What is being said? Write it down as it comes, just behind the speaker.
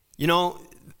You know,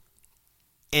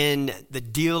 in the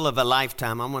deal of a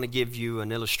lifetime, I'm going to give you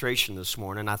an illustration this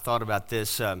morning. I thought about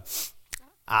this.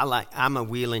 I'm a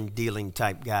wheeling, dealing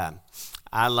type guy.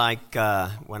 I like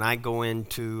when I go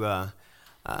into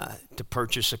to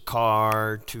purchase a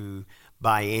car, to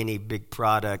buy any big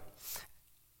product,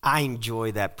 I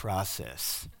enjoy that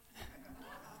process.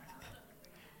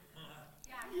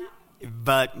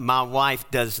 But my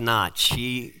wife does not.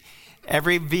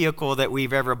 Every vehicle that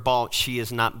we've ever bought, she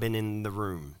has not been in the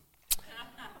room.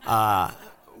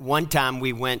 One time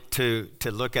we went to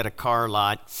look at a car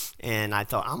lot, and I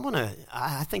thought,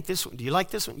 I think this one, do you like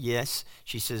this one? Yes.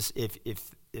 She says, if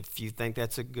you think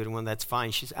that's a good one, that's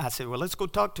fine. I said, well, let's go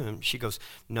talk to him. She goes,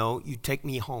 no, you take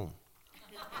me home.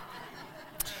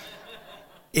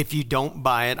 If you don't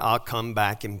buy it, I'll come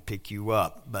back and pick you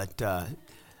up. But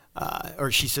or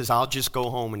she says, I'll just go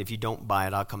home, and if you don't buy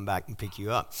it, I'll come back and pick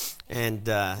you up. And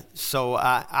so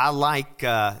I like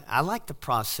the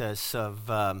process of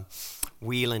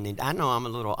wheeling. And I know I'm a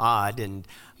little odd,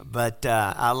 but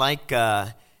I like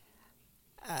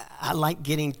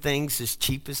getting things as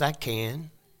cheap as I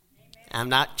can. I'm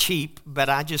not cheap, but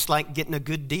I just like getting a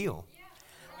good deal.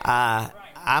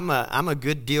 I'm a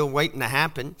good deal waiting to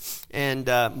happen, and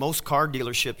most car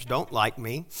dealerships don't like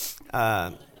me.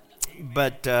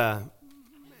 But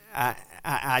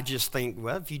I just think,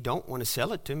 well, if you don't want to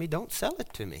sell it to me, don't sell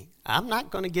it to me. I'm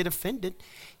not going to get offended,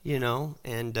 you know.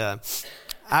 And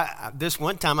this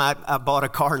one time I bought a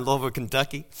car in Louisville,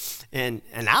 Kentucky, and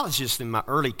I was just in my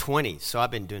early 20s, so I've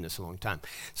been doing this a long time.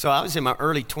 So I was in my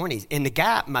early 20s, and the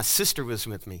guy, my sister was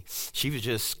with me. She was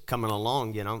just coming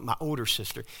along, you know, my older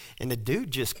sister. And the dude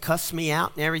just cussed me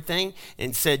out and everything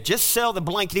and said, just sell the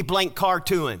blankety-blank car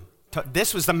to him.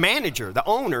 This was the manager, the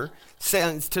owner,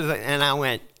 and I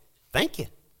went, thank you.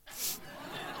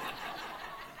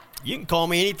 You can call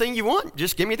me anything you want.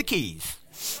 Just give me the keys.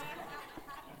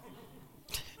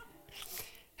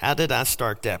 How did I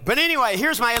start that? But anyway,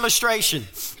 here's my illustration.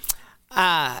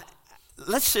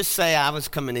 Let's just say I was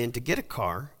coming in to get a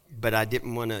car, but I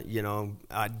didn't want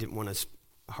to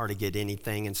hardly get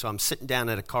anything. And so I'm sitting down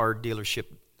at a car dealership,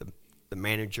 the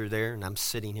manager there, and I'm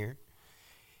sitting here.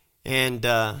 And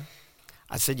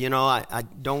I said, I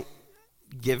don't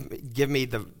give me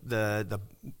the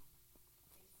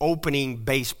opening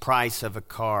base price of a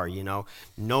car,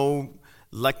 no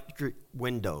electric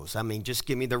windows. I mean, just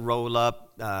give me the roll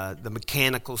up, the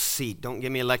mechanical seat. Don't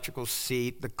give me electrical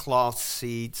seat, the cloth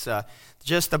seats,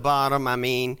 just the bottom. I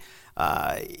mean,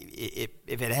 if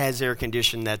it has air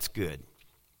conditioning, that's good.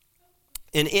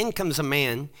 And in comes a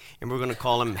man, and we're going to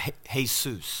call him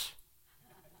Jesus.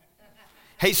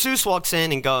 Jesus walks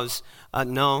in and goes,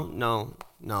 no.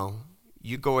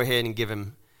 You go ahead and give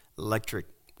him electric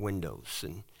windows,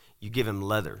 and you give him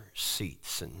leather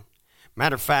seats. And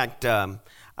matter of fact, I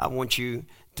want you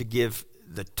to give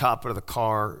the top of the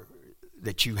car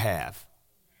that you have.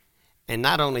 And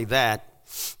not only that,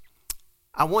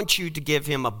 I want you to give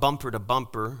him a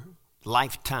bumper-to-bumper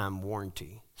lifetime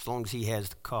warranty, as long as he has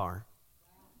the car.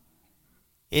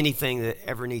 Anything that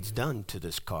ever needs done to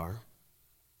this car,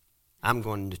 I'm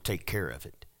going to take care of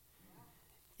it.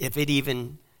 If it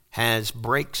even has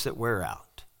brakes that wear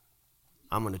out,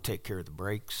 I'm going to take care of the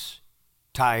brakes,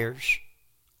 tires,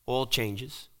 oil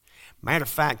changes. Matter of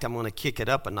fact, I'm going to kick it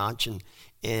up a notch,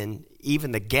 and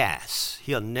even the gas.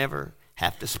 He'll never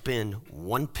have to spend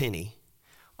one penny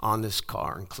on this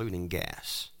car, including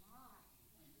gas.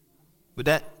 Would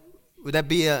that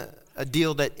be a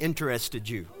deal that interested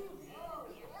you?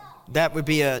 That would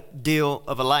be a deal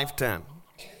of a lifetime.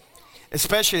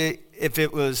 Especially if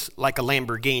it was like a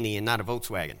Lamborghini and not a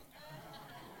Volkswagen.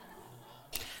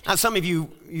 Now, some of you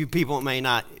people may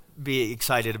not be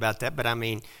excited about that, but I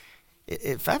mean,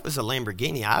 if that was a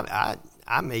Lamborghini,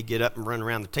 I may get up and run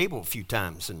around the table a few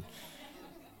times. And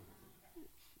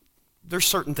there's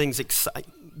certain things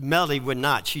Melody would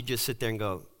not. She'd just sit there and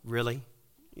go, really?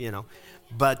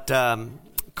 But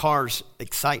cars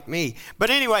excite me. But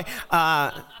anyway,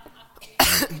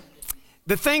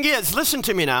 the thing is, listen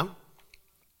to me now.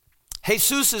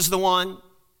 Jesus is the one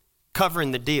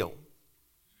covering the deal.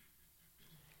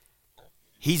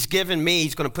 He's given me,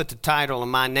 he's going to put the title in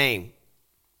my name.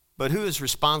 But who is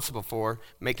responsible for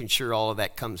making sure all of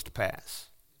that comes to pass?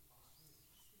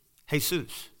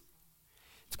 Jesus.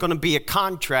 It's going to be a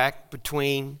contract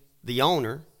between the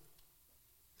owner,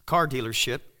 the car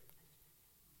dealership,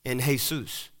 and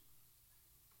Jesus.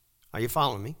 Are you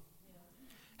following me?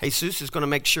 Jesus is going to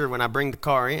make sure when I bring the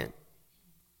car in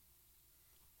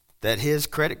that his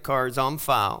credit card is on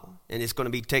file and it's going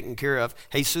to be taken care of.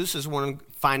 Jesus is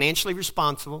financially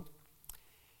responsible.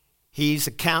 He's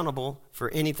accountable for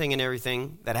anything and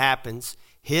everything that happens.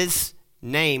 His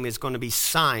name is going to be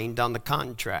signed on the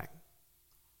contract.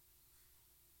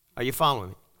 Are you following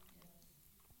me?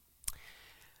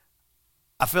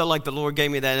 I felt like the Lord gave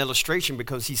me that illustration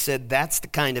because he said that's the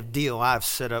kind of deal I've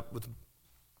set up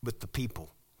with the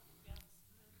people.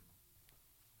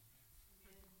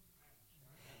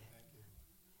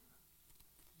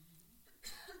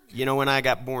 You know, when I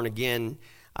got born again,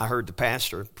 I heard the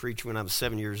pastor preach when I was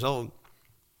 7 years old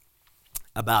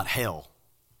about hell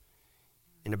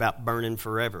and about burning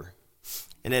forever.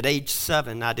 And at age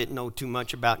 7, I didn't know too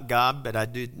much about God, but I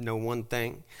did know one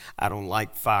thing. I don't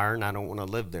like fire, and I don't want to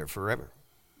live there forever.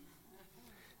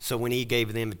 So when he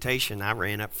gave the invitation, I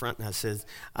ran up front and I said,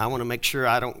 I want to make sure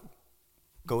I don't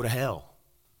go to hell.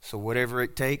 So whatever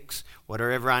it takes,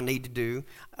 whatever I need to do,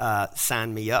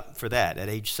 sign me up for that at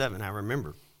age 7, I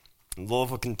remember. In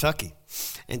Louisville, Kentucky.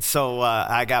 And so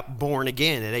I got born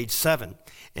again at age 7.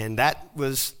 And that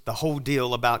was the whole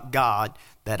deal about God,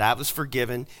 that I was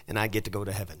forgiven and I get to go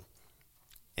to heaven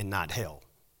and not hell.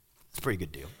 It's a pretty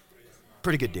good deal.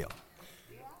 Pretty good deal.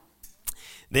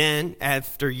 Then,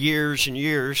 after years and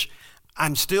years,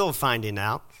 I'm still finding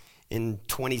out in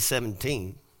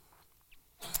 2017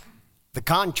 the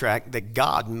contract that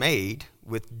God made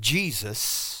with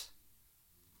Jesus,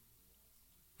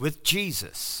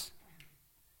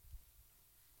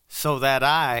 so that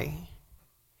I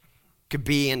could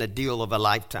be in a deal of a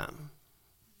lifetime.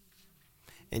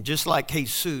 And just like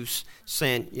Jesus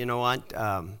saying, you know what,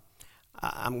 I'm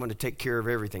going to take care of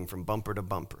everything from bumper to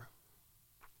bumper.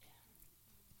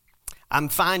 I'm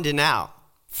finding out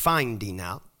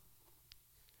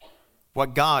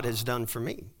what God has done for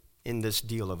me in this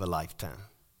deal of a lifetime.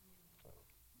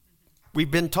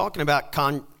 We've been talking about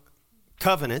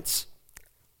covenants.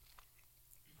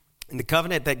 And the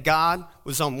covenant that God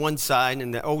was on one side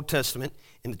in the Old Testament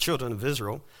and the children of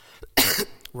Israel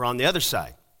were on the other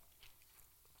side.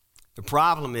 The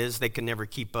problem is they could never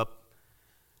keep up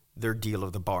their deal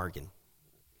of the bargain.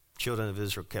 Children of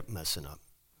Israel kept messing up.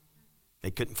 They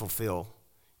couldn't fulfill,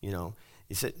 you know.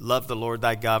 He said, love the Lord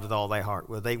thy God with all thy heart.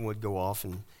 Well, they would go off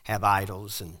and have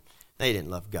idols, and they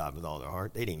didn't love God with all their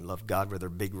heart. They didn't even love God with their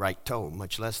big right toe,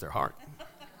 much less their heart.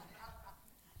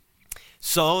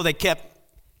 So they kept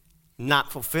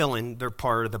not fulfilling their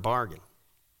part of the bargain.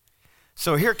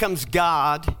 So here comes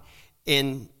God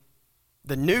in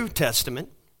the New Testament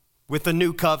with a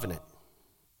new covenant.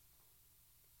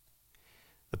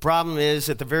 The problem is,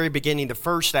 at the very beginning, the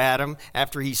first Adam,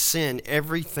 after he sinned,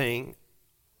 everything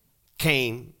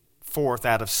came forth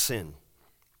out of sin.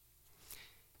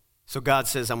 So God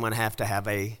says, I'm going to have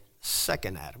a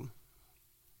second Adam.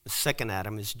 The second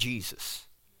Adam is Jesus.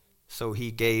 So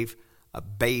he gave a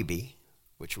baby,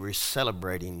 which we're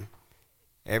celebrating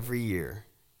every year.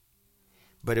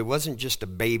 But it wasn't just a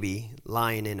baby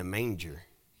lying in a manger.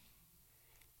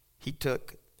 He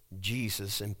took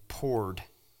Jesus and poured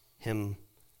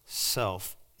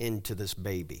himself into this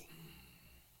baby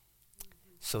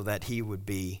so that he would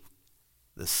be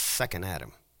the second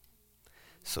Adam.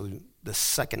 So the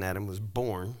second Adam was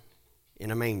born in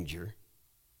a manger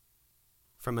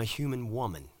from a human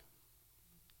woman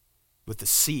with the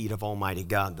seed of Almighty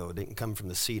God, though it didn't come from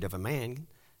the seed of a man.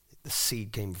 The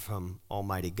seed came from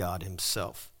Almighty God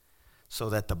himself, so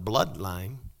that the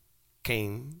bloodline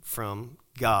came from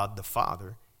God the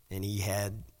Father, and he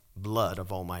had blood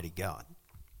of Almighty God.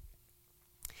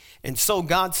 And so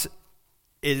God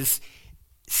is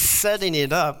setting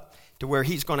it up to where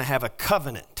he's going to have a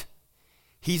covenant.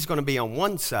 He's going to be on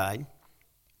one side,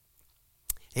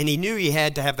 and he knew he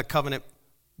had to have the covenant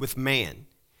with man,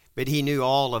 but he knew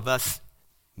all of us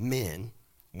men,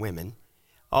 women,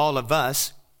 all of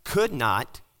us could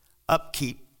not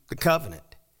upkeep the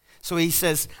covenant. So he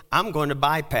says, I'm going to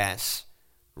bypass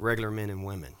regular men and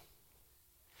women.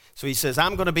 So he says,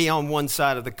 I'm going to be on one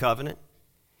side of the covenant,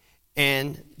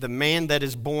 and the man that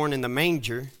is born in the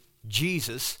manger,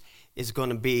 Jesus, is going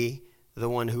to be the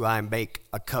one who I make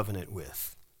a covenant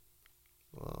with.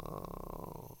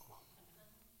 Whoa.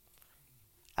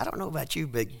 I don't know about you,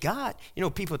 but God,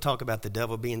 people talk about the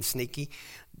devil being sneaky.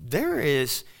 There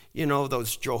is,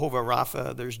 those Jehovah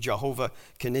Rapha, there's Jehovah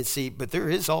Kenissi, but there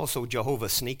is also Jehovah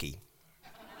Sneaky.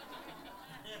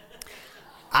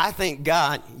 I think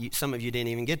God, some of you didn't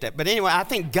even get that, but anyway, I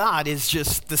think God is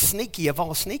just the sneaky of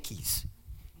all sneakies.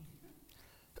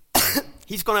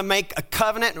 He's going to make a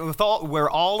covenant where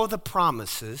all of the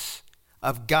promises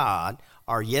of God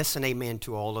are yes and amen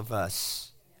to all of us.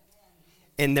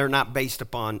 And they're not based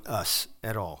upon us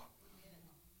at all.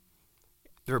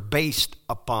 They're based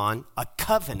upon a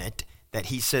covenant that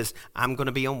he says, I'm going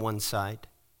to be on one side.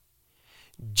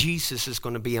 Jesus is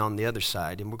going to be on the other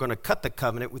side, and we're going to cut the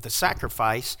covenant with the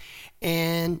sacrifice,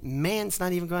 and man's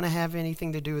not even going to have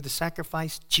anything to do with the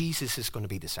sacrifice. Jesus is going to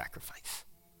be the sacrifice.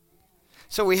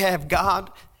 So we have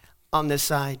God on this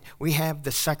side, we have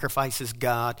the sacrifice as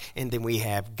God, and then we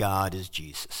have God as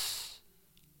Jesus.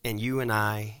 And you and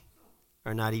I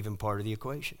are not even part of the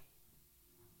equation.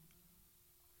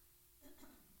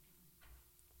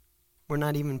 We're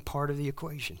not even part of the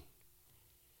equation.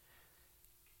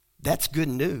 That's good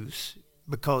news,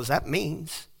 because that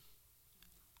means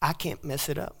I can't mess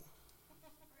it up.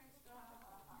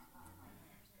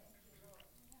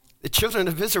 The children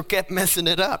of Israel kept messing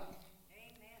it up.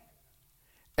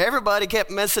 Everybody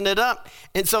kept messing it up.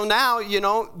 And so now,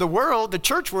 the world, the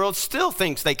church world, still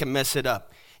thinks they can mess it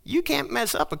up. You can't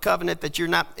mess up a covenant that you're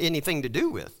not anything to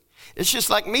do with. It's just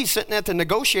like me sitting at the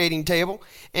negotiating table,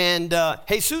 and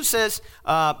Jesus says,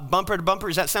 bumper to bumper,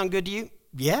 does that sound good to you?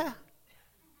 Yeah.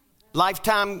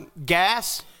 Lifetime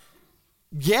gas?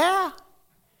 Yeah.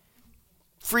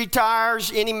 Free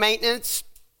tires, any maintenance?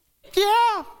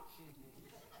 Yeah.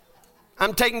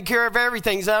 I'm taking care of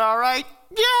everything. Is that all right?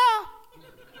 Yeah.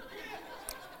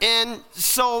 And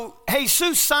so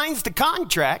Jesus signs the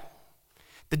contract.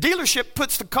 The dealership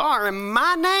puts the car in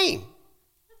my name.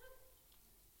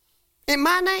 In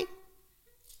my name.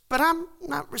 But I'm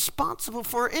not responsible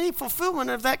for any fulfillment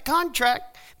of that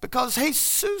contract, because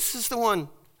Jesus is the one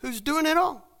who's doing it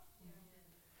all.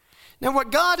 Now,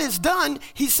 what God has done,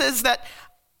 he says that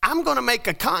I'm going to make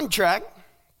a contract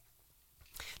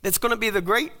that's going to be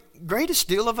the greatest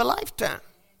deal of a lifetime.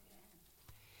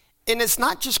 And it's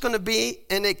not just going to be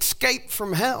an escape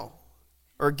from hell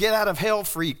or get out of hell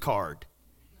free card.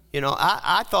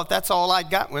 I thought that's all I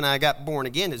got when I got born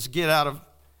again, is get out of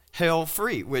hell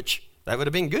free, which that would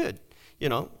have been good.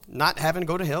 Not having to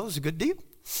go to hell is a good deal.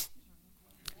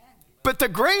 But the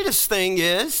greatest thing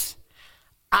is,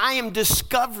 I am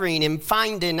discovering and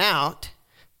finding out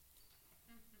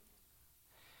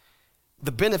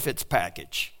the benefits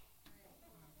package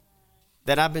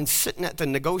that I've been sitting at the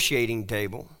negotiating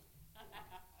table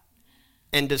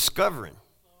and discovering.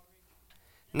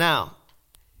 Now,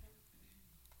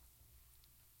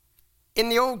 in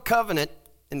the Old Covenant,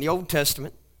 in the Old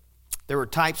Testament, there were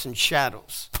types and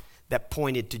shadows that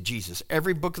pointed to Jesus.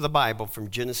 Every book of the Bible, from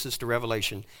Genesis to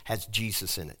Revelation, has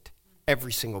Jesus in it.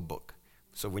 Every single book.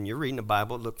 So when you're reading the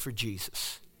Bible, look for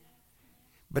Jesus.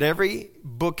 But every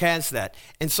book has that.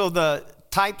 And so the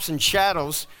types and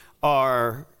shadows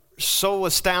are so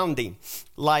astounding.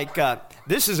 Like,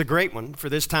 this is a great one for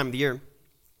this time of the year.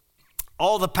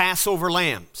 All the Passover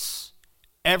lambs.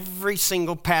 Every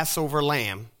single Passover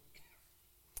lamb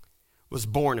was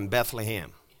born in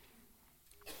Bethlehem.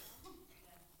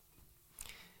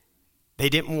 They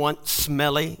didn't want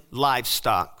smelly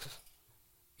livestock.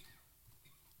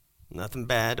 Nothing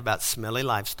bad about smelly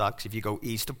livestock if you go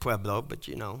east of Pueblo, but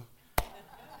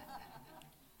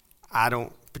I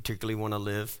don't particularly want to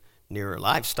live near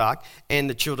livestock. And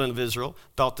the children of Israel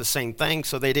thought the same thing,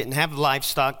 so they didn't have the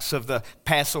livestock of the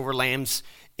Passover lambs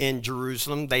in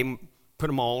Jerusalem. They put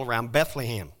them all around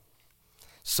Bethlehem.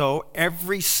 So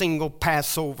every single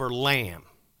Passover lamb,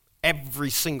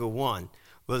 every single one,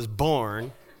 was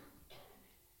born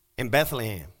in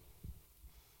Bethlehem.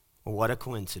 Well, what a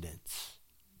coincidence.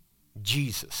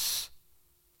 Jesus,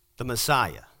 the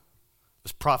Messiah,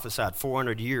 was prophesied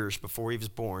 400 years before he was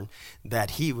born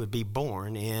that he would be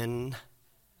born in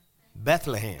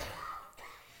Bethlehem.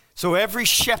 So every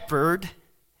shepherd,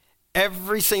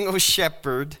 every single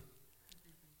shepherd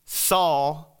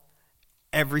saw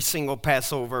every single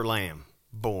Passover lamb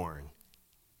born.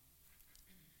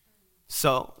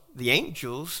 So the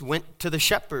angels went to the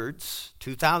shepherds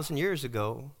 2,000 years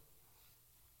ago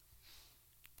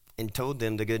and told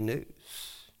them the good news.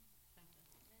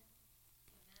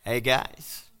 Hey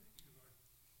guys,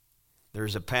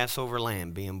 there's a Passover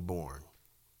lamb being born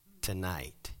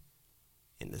tonight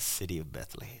in the city of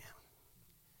Bethlehem.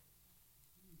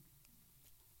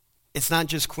 It's not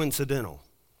just coincidental.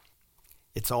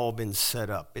 It's all been set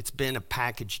up. It's been a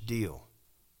package deal.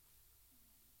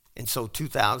 And so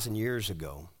 2,000 years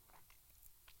ago,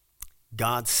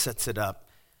 God sets it up,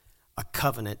 a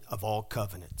covenant of all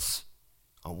covenants.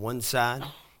 On one side,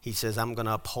 he says, I'm going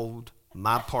to uphold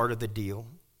my part of the deal.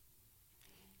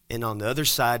 And on the other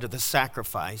side of the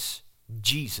sacrifice,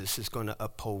 Jesus is going to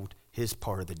uphold his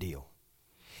part of the deal.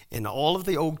 In all of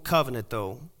the old covenant,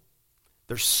 though,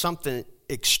 there's something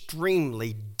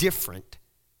extremely different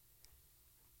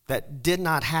that did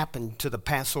not happen to the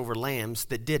Passover lambs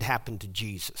that did happen to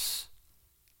Jesus.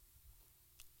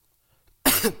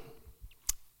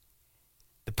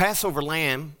 The Passover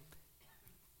lamb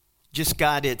just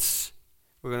got its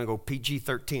We're going to go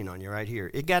PG-13 on you right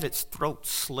here. It got its throat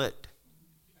slit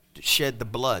to shed the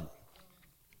blood.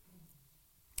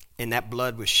 And that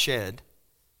blood was shed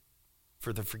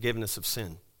for the forgiveness of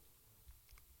sin.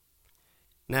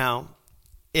 Now,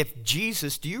 if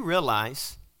Jesus, do you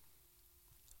realize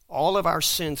all of our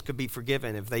sins could be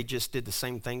forgiven if they just did the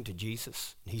same thing to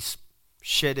Jesus? He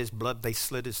shed his blood, they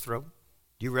slit his throat.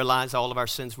 Do you realize all of our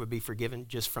sins would be forgiven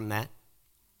just from that?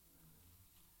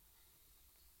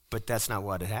 But that's not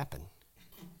what had happened.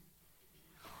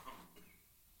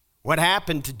 What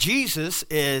happened to Jesus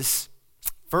is,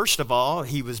 first of all,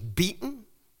 he was beaten.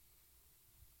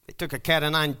 They took a cat o'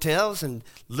 nine tails and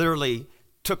literally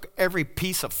took every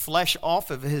piece of flesh off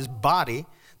of his body.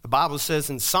 The Bible says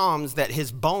in Psalms that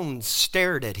his bones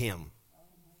stared at him.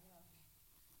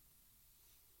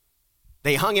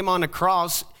 They hung him on a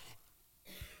cross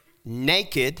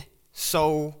naked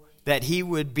so that he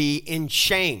would be in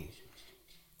shame.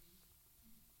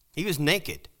 He was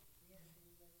naked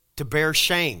to bear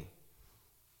shame.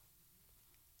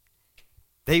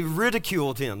 They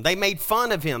ridiculed him. They made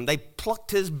fun of him. They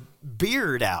plucked his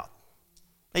beard out.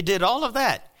 They did all of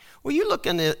that. Well, you look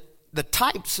in the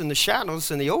types and the shadows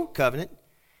in the old covenant,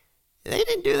 they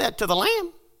didn't do that to the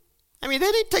lamb. I mean,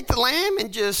 they didn't take the lamb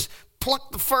and just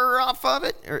pluck the fur off of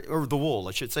it, or the wool,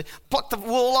 I should say. Pluck the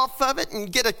wool off of it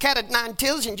and get a cat of nine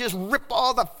tails and just rip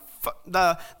all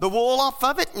the wool off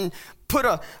of it and put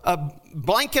a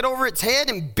blanket over its head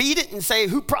and beat it and say,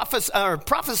 who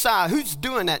prophesy, who's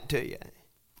doing that to you?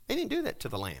 They didn't do that to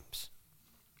the lambs.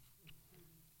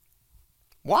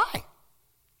 Why?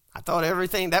 I thought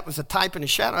everything that was a type and a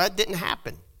shadow. That didn't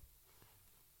happen.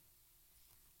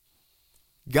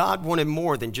 God wanted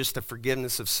more than just the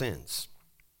forgiveness of sins.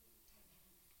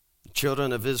 The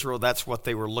children of Israel, that's what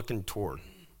they were looking toward.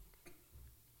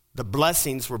 The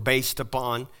blessings were based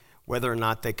upon whether or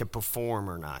not they could perform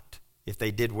or not. If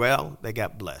they did well, they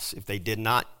got blessed. If they did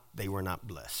not, they were not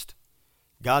blessed.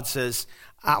 God says,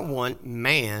 I want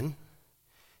man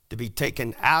to be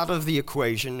taken out of the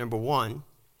equation, number one.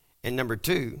 And number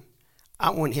two,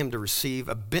 I want him to receive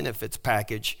a benefits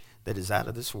package that is out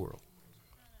of this world.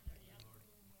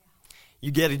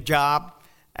 You get a job.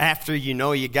 After you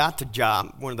know you got the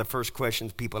job, one of the first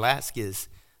questions people ask is,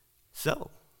 so,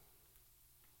 what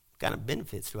kind of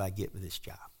benefits do I get with this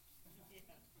job?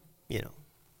 You know.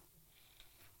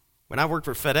 When I worked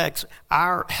for FedEx,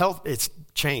 our health, it's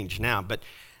changed now, but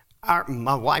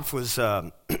my wife was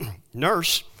a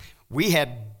nurse. We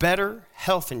had better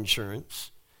health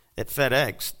insurance at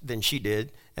FedEx than she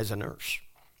did as a nurse.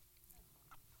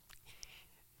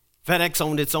 FedEx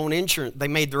owned its own insurance. They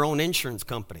made their own insurance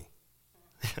company.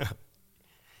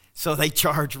 So they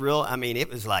charge it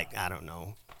was like, I don't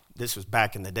know, this was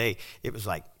back in the day, it was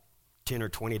like $10 or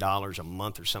 $20 a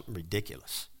month or something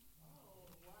ridiculous.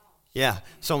 Yeah,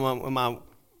 so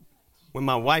when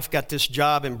my wife got this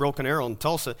job in Broken Arrow in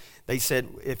Tulsa, they said,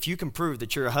 if you can prove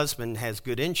that your husband has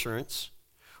good insurance,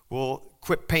 we'll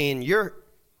quit paying your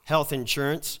health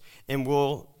insurance and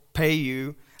we'll pay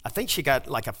you. I think she got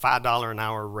like a $5 an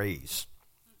hour raise.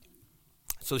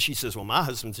 So she says, well, my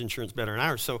husband's insurance better than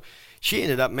ours. So she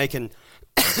ended up making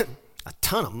a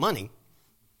ton of money.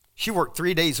 She worked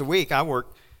 3 days a week. I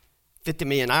worked 50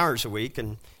 million hours a week,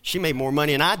 and she made more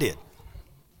money than I did.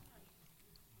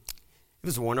 It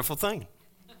was a wonderful thing.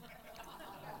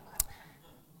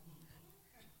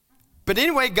 But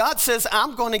anyway, God says,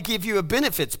 I'm going to give you a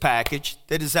benefits package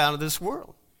that is out of this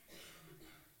world.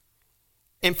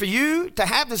 And for you to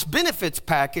have this benefits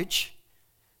package,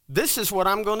 this is what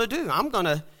I'm going to do. I'm going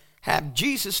to have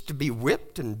Jesus to be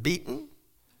whipped and beaten.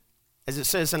 As it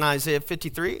says in Isaiah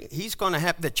 53, he's going to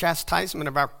have the chastisement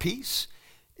of our peace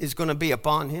is going to be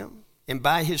upon him. And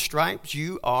by his stripes,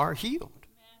 you are healed.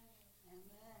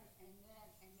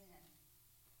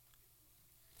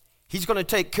 He's going to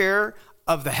take care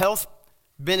of the health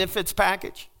benefits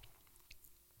package.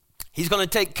 He's going to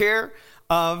take care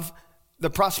of the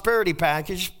prosperity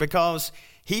package because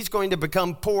he's going to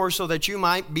become poor so that you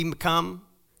might become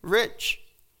rich.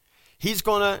 He's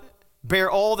going to bear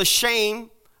all the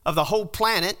shame of the whole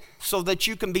planet so that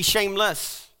you can be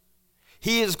shameless.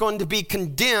 He is going to be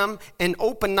condemned and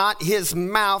open not his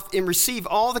mouth and receive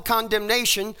all the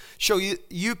condemnation so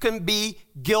you can be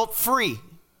guilt-free.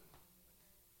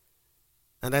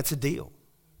 And that's a deal.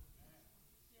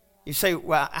 You say,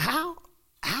 well,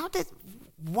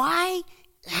 why?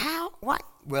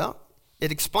 Well,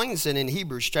 it explains it in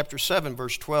Hebrews chapter 7,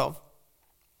 verse 12.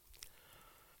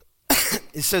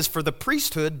 It says, for the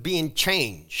priesthood being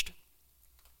changed.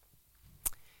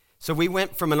 So we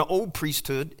went from an old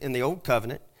priesthood in the old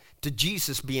covenant to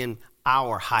Jesus being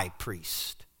our high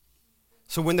priest.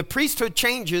 So when the priesthood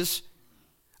changes,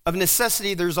 Of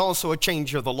necessity, there's also a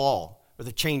change of the law, or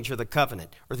the change of the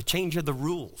covenant, or the change of the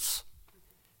rules.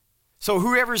 So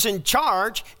whoever's in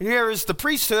charge, whoever's the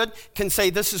priesthood, can say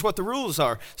this is what the rules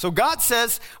are. So God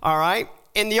says, all right,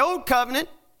 in the old covenant,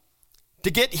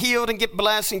 to get healed and get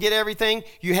blessed and get everything,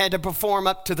 you had to perform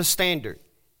up to the standard.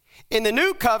 In the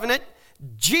new covenant,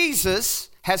 Jesus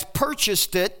has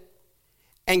purchased it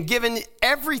and given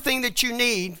everything that you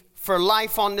need for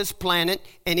life on this planet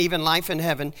and even life in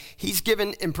heaven. He's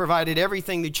given and provided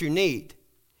everything that you need.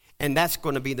 And that's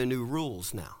going to be the new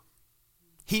rules now.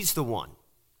 He's the one.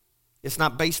 It's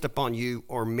not based upon you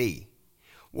or me.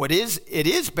 What it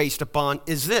is based upon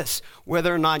is this,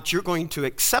 whether or not you're going to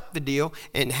accept the deal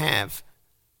and have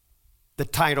the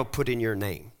title put in your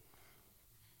name.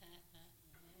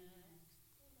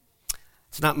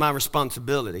 It's not my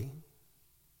responsibility.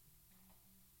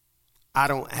 I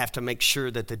don't have to make sure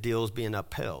that the deal is being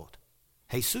upheld.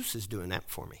 Jesus is doing that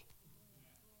for me.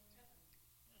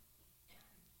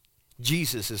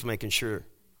 Jesus is making sure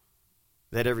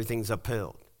that everything's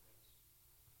upheld.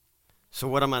 So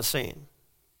what am I saying?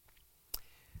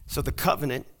 So the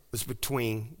covenant was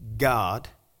between God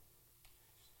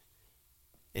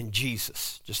and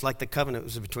Jesus, just like the covenant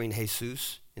was between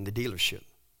Jesus and the dealership.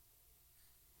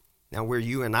 Now where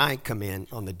you and I come in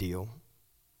on the deal,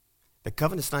 the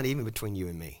covenant's not even between you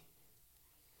and me.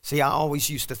 See, I always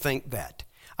used to think that.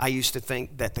 I used to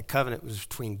think that the covenant was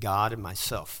between God and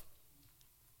myself.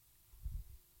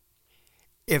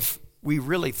 If we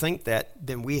really think that,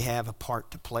 then we have a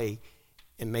part to play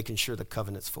in making sure the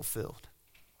covenant's fulfilled.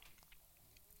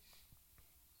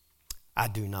 I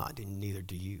do not, and neither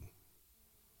do you.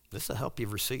 This will help you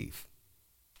receive.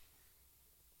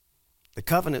 The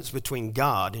covenant's between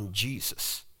God and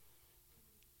Jesus.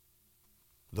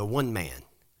 The one man,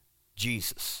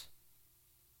 Jesus.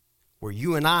 Where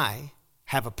you and I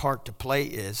have a part to play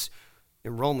is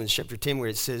in Romans chapter 10, where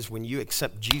it says, when you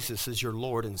accept Jesus as your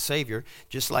Lord and Savior,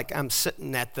 just like I'm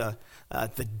sitting at the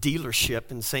dealership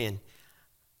and saying,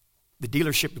 the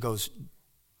dealership goes,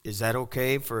 is that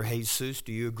okay for Jesus?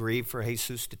 Do you agree for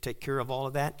Jesus to take care of all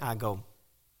of that? I go,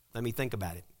 let me think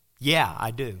about it. Yeah,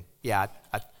 I do. Yeah,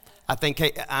 I think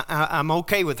I'm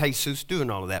okay with Jesus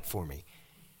doing all of that for me.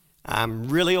 I'm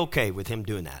really okay with him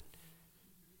doing that.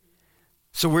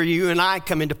 So where you and I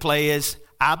come into play is,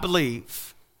 I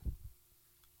believe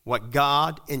what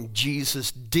God and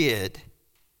Jesus did,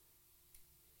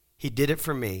 he did it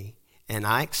for me, and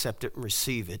I accept it and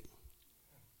receive it.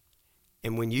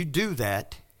 And when you do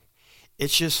that,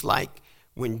 it's just like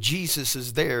when Jesus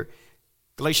is there,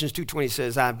 Galatians 2:20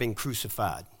 says, I've been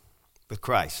crucified with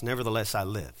Christ. Nevertheless, I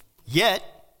live. Yet,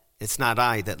 it's not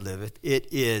I that liveth, it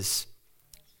is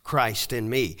Christ in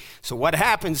me. So what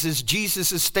happens is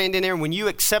Jesus is standing there, and when you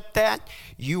accept that,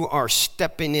 you are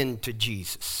stepping into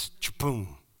Jesus.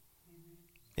 Boom.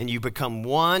 And you become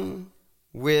one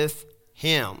with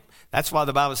him. That's why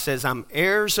the Bible says, I'm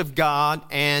heirs of God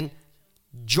and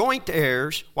joint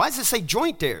heirs. Why does it say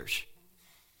joint heirs?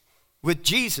 With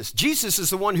Jesus. Jesus is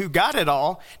the one who got it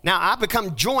all. Now I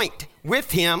become joint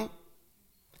with him.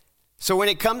 So when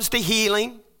it comes to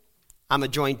healing, I'm a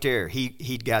joint heir.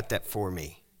 He got that for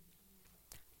me.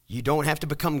 You don't have to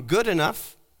become good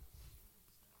enough.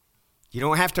 You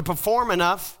don't have to perform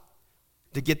enough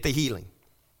to get the healing.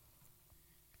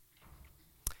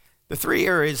 The three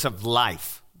areas of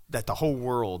life that the whole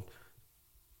world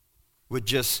would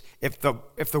just, if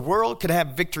the world could have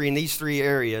victory in these three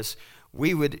areas,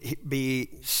 we would be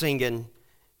singing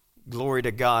glory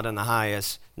to God in the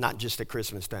highest, not just at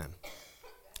Christmas time.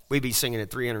 We'd be singing it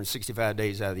 365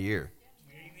 days out of the year.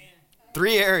 Amen.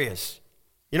 Three areas.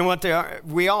 You know what they are?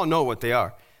 We all know what they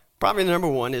are. Probably the number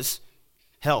one is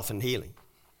health and healing.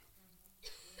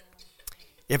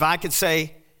 If I could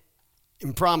say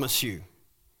and promise you,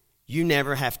 you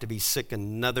never have to be sick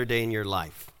another day in your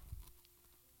life.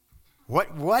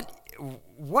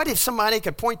 What if somebody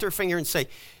could point their finger and say,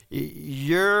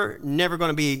 you're never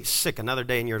going to be sick another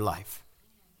day in your life?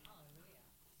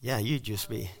 Yeah, you'd just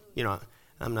be,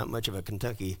 I'm not much of a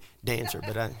Kentucky dancer,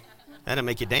 but that'll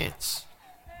make you dance.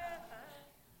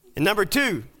 And number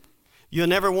two, you'll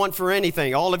never want for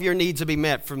anything. All of your needs will be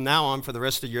met from now on for the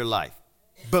rest of your life.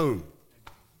 Boom.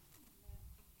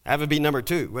 That would be number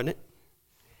two, wouldn't it?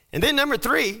 And then number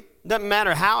three, doesn't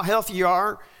matter how healthy you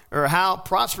are or how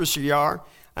prosperous you are.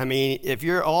 I mean, if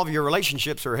all of your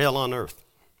relationships are hell on earth,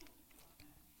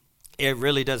 it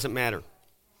really doesn't matter.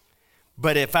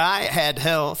 But if I had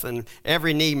health and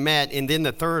every need met, and then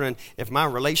the third one, if my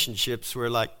relationships were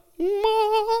like,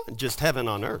 just heaven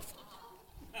on earth.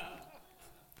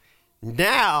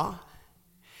 Now,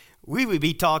 we would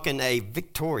be talking a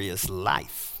victorious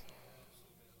life.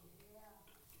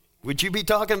 Would you be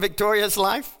talking victorious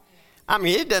life? I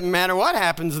mean, it doesn't matter what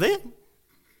happens then.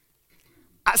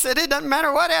 I said, it doesn't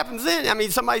matter what happens then. I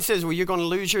mean, somebody says, well, you're going to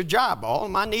lose your job. All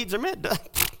my needs are met.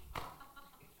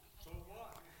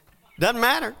 Doesn't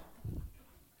matter.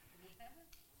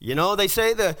 You know, they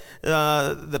say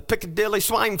the Piccadilly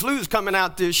swine flu is coming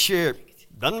out this year.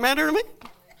 Doesn't matter to me.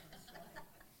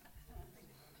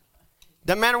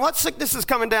 Doesn't matter what sickness is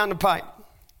coming down the pipe.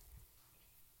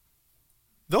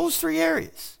 Those three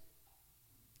areas.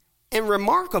 And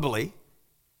remarkably,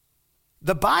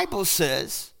 the Bible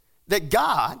says that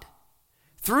God,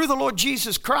 through the Lord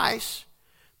Jesus Christ,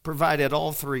 provided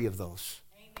all three of those.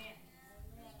 Amen.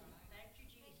 Thank you,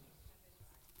 Jesus.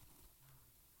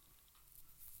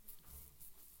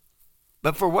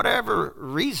 But for whatever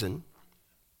reason,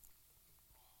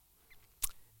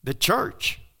 the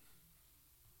church,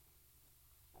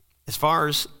 as far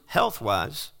as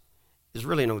health-wise, is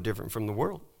really no different from the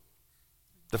world,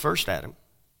 the first Adam.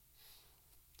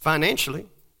 Financially,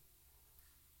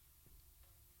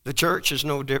 the church is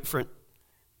no different,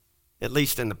 at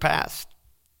least in the past,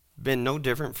 been no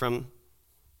different from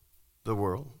the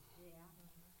world.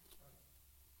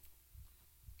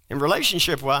 And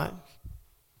relationship-wise,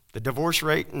 the divorce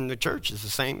rate in the church is the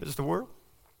same as the world.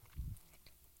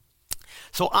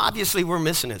 So obviously we're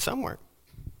missing it somewhere.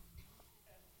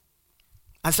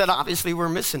 I said, obviously we're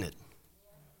missing it.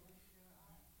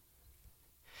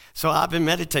 So I've been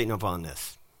meditating upon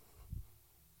this.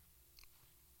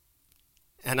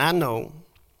 And I know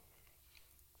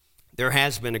there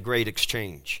has been a great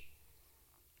exchange.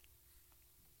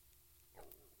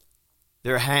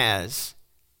 There has.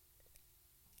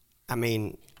 I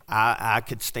mean, I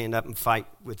could stand up and fight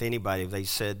with anybody if they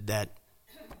said that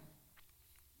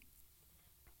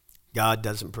God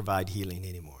doesn't provide healing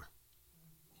anymore.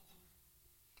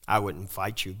 I wouldn't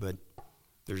fight you, but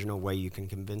there's no way you can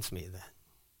convince me of that.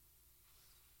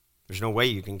 There's no way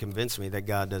you can convince me that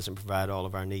God doesn't provide all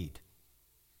of our need.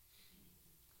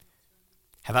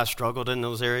 Have I struggled in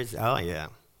those areas? Oh, yeah.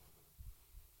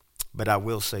 But I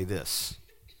will say this.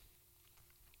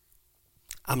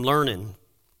 I'm learning.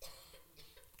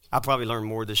 I probably learned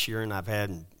more this year than I've had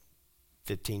in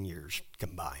 15 years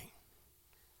combined.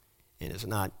 And it's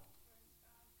not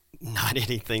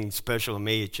anything special to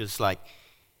me. It's just like,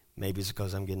 maybe it's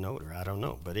because I'm getting older. I don't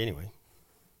know. But anyway.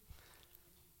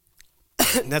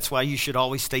 That's why you should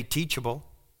always stay teachable.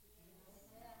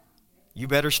 You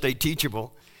better stay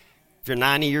teachable. If you're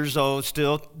 90 years old,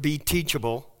 still be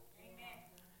teachable.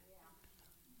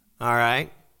 All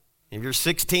right? If you're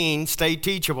 16, stay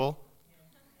teachable.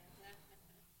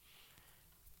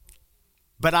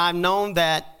 But I've known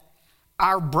that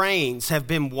our brains have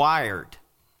been wired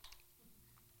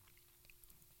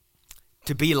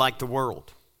to be like the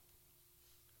world.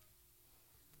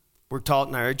 We're taught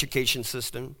in our education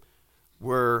system.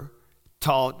 We're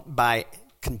taught by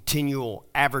continual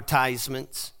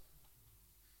advertisements.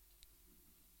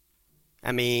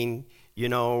 I mean, you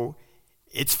know,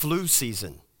 it's flu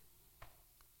season.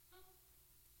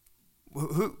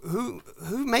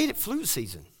 Who made it flu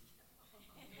season?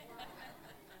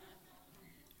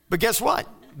 But guess what?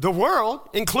 The world,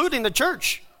 including the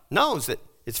church, knows that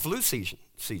it's flu season.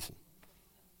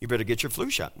 You better get your flu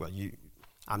shot. Well,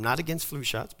 I'm not against flu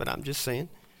shots, but I'm just saying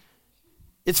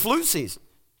it's flu season.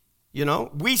 You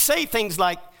know, we say things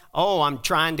like, oh, I'm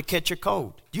trying to catch a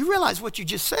cold. Do you realize what you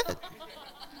just said?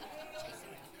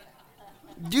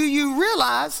 Do you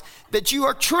realize that you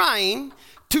are trying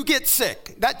to get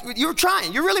sick? That you're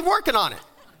trying. You're really working on it.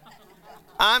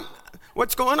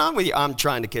 What's going on with you? I'm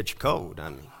trying to catch a cold. I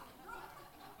mean,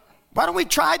 why don't we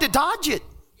try to dodge it?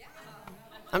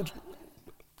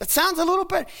 That sounds a little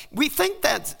better. We think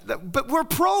but we're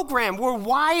programmed. We're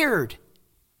wired.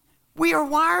 We are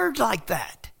wired like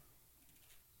that.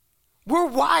 We're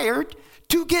wired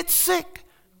to get sick.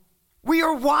 We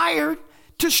are wired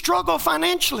to struggle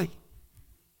financially.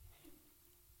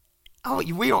 Oh,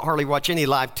 we don't hardly watch any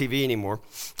live TV anymore.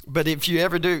 But if you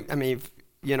ever do, I mean,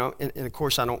 and of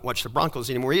course I don't watch the Broncos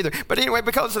anymore either. But anyway,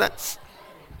 because of that,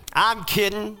 I'm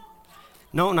kidding.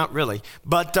 No, not really.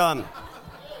 But but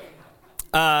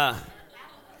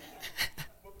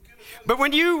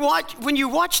when you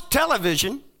watch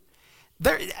television,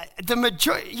 the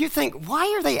majority, you think,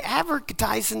 why are they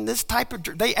advertising this type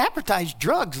of? They advertise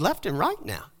drugs left and right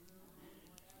now.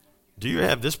 Do you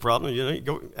have this problem? You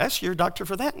go ask your doctor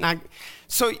for that.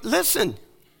 So listen,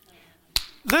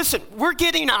 we're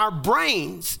getting our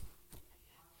brains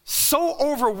so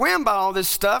overwhelmed by all this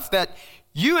stuff that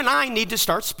you and I need to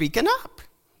start speaking up.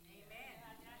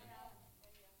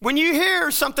 When you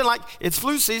hear something like, it's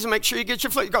flu season, make sure you get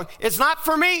your flu. You go, it's not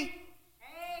for me.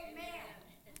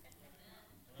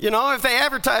 If they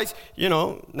advertise,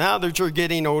 now that you're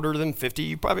getting older than 50,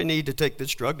 you probably need to take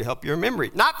this drug to help your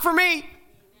memory. Not for me.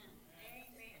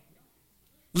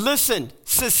 Listen,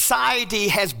 society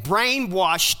has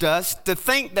brainwashed us to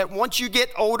think that once you get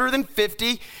older than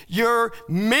 50, your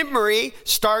memory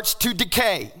starts to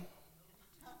decay.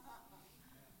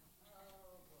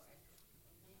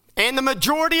 And the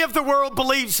majority of the world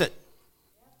believes it,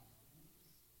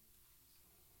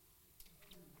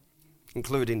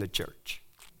 including the church.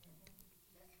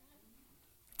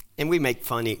 And we make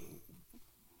funny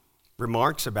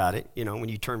remarks about it. When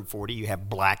you turn 40, you have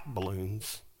black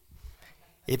balloons.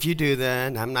 If you do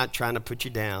that, I'm not trying to put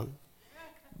you down,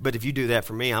 but if you do that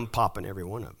for me, I'm popping every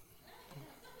one of them.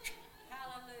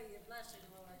 Hallelujah. Bless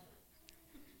you, Lord.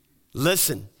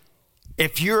 Listen,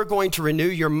 if you're going to renew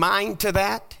your mind to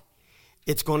that,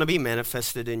 it's going to be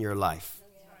manifested in your life.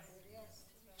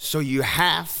 So you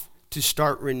have to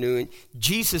start renewing.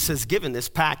 Jesus has given this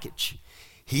package.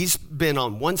 He's been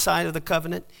on one side of the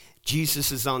covenant.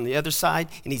 Jesus is on the other side,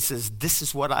 and he says, this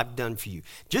is what I've done for you.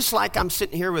 Just like I'm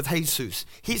sitting here with Jesus.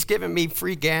 He's given me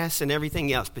free gas and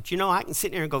everything else. But I can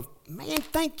sit here and go, man,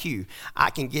 thank you. I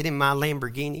can get in my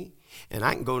Lamborghini, and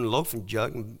I can go in the loafing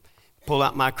jug and pull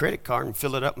out my credit card and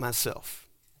fill it up myself.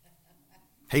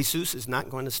 Jesus is not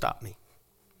going to stop me.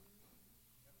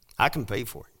 I can pay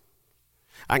for it.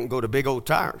 I can go to Big Old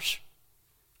Tires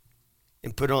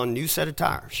and put on a new set of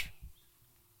tires.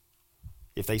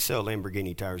 If they sell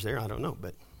Lamborghini tires there, I don't know,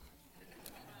 but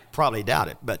probably doubt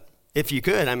it. But if you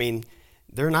could,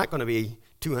 they're not going to be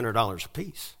 $200 a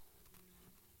piece.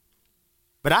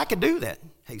 But I could do that.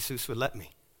 Jesus would let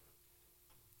me.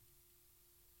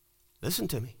 Listen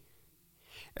to me.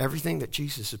 Everything that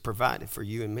Jesus has provided for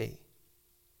you and me,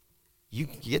 you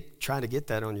try to get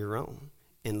that on your own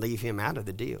and leave him out of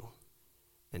the deal,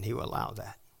 and he will allow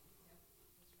that.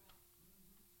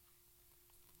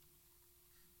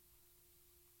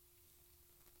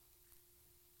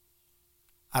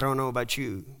 I don't know about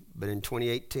you, but in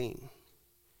 2018,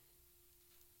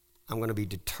 I'm going to be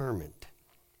determined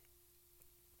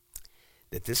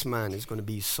that this mind is going to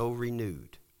be so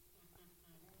renewed.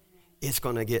 It's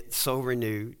going to get so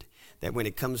renewed that when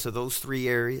it comes to those three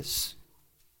areas,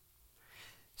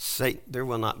 there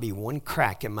will not be one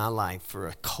crack in my life for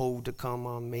a cold to come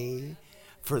on me,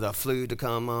 for the flu to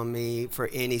come on me, for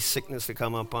any sickness to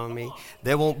come up on me.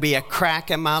 There won't be a crack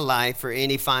in my life for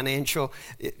any financial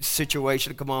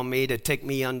situation to come on me to take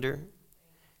me under.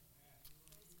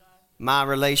 My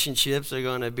relationships are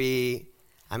going to be,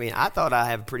 I thought I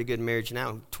have a pretty good marriage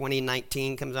now.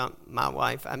 2019 comes out, my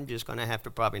wife, I'm just going to have to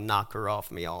probably knock her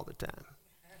off me all the time.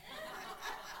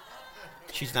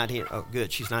 She's not here. Oh,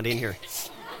 good. She's not in here.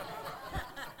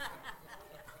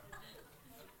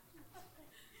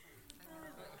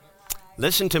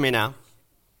 Listen to me now.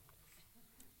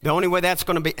 The only way that's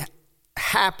going to be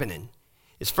happening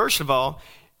is, first of all,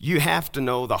 you have to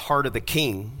know the heart of the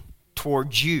King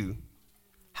towards you,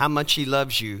 how much he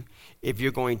loves you, if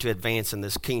you're going to advance in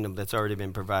this kingdom that's already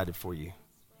been provided for you.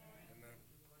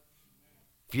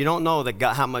 If you don't know that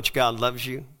how much God loves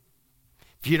you,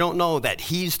 if you don't know that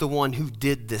he's the one who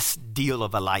did this deal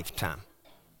of a lifetime.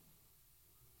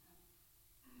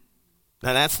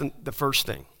 Now that's the first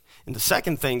thing. And the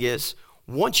second thing is,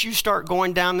 once you start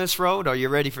going down this road, are you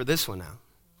ready for this one now?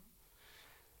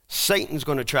 Satan's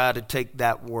going to try to take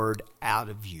that word out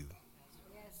of you.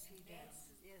 Yes, he does.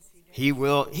 Yes, he does. He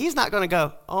will. He's not going to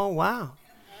go, oh, wow.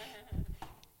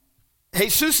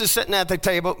 Jesus is sitting at the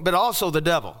table, but also the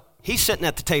devil. He's sitting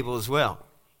at the table as well.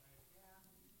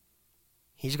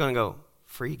 He's going to go,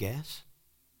 free gas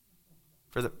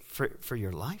for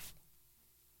your life?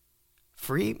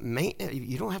 Free maintenance?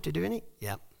 You don't have to do any?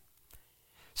 Yep.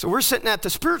 So we're sitting at the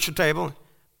spiritual table.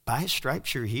 By his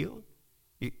stripes you're healed.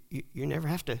 You never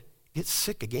have to get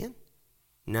sick again?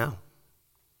 No.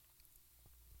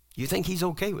 You think he's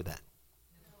okay with that?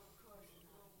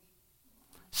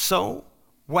 So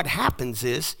what happens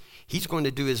is he's going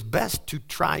to do his best to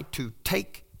try to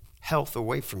take health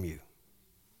away from you.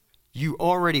 You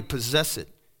already possess it.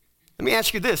 Let me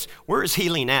ask you this. Where is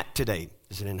healing at today?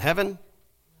 Is it in heaven?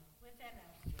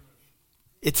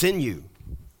 It's in you.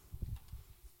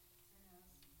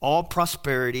 All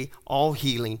prosperity, all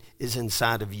healing is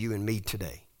inside of you and me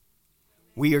today.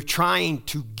 We are trying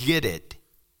to get it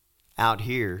out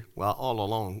here, while all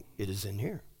along it is in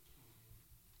here.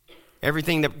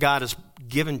 Everything that God has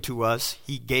given to us,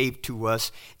 he gave to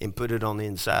us and put it on the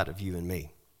inside of you and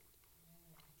me.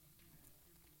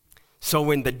 So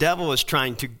when the devil is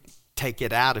trying to take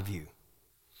it out of you,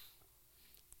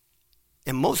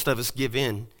 and most of us give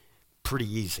in pretty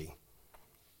easy.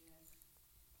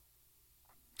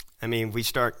 We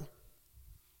start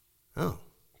Oh.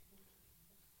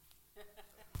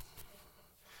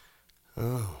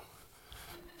 Oh.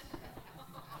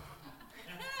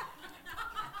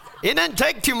 It doesn't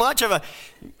take too much of a,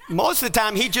 most of the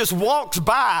time he just walks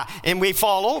by and we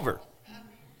fall over.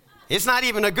 It's not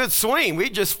even a good swing. We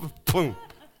just, boom.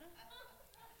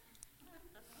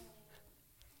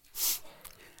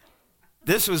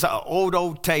 This was an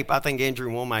old tape. I think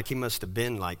Andrew Womack, he must have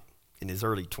been like in his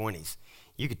early 20s.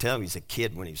 You could tell he was a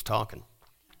kid when he was talking.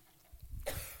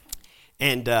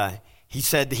 And he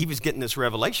said that he was getting this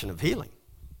revelation of healing.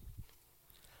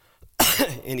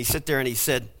 And he sat there and he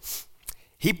said,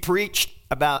 he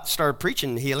started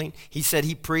preaching healing. He said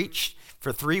he preached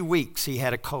for 3 weeks. He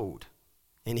had a cold.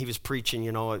 And he was preaching,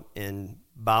 in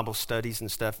Bible studies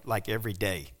and stuff like every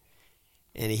day.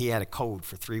 And he had a cold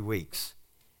for 3 weeks.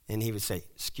 And he would say,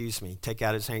 excuse me, take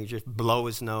out his handkerchief, blow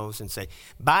his nose and say,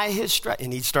 by his stripes.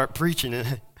 And he'd start preaching.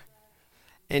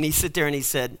 And he'd sit there and he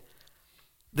said,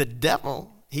 the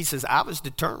devil, he says, I was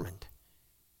determined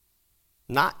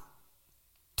not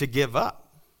to give up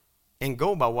and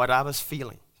go by what I was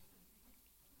feeling.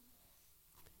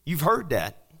 You've heard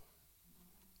that,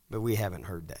 but we haven't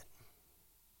heard that.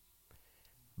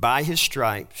 By his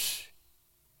stripes,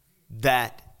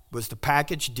 that was the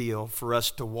package deal for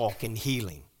us to walk in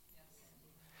healing.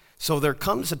 So there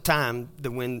comes a time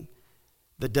that when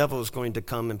the devil is going to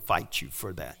come and fight you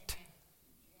for that.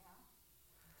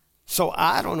 So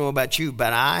I don't know about you,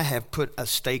 but I have put a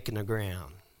stake in the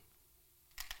ground.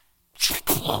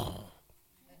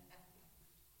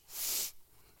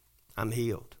 I'm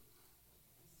healed.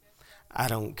 I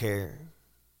don't care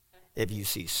if you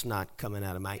see snot coming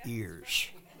out of my ears.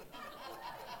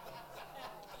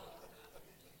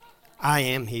 I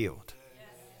am healed.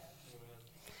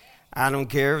 I don't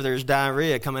care if there's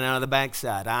diarrhea coming out of the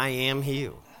backside. I am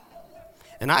healed.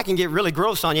 And I can get really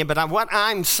gross on you, but what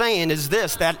I'm saying is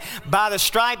this, that by the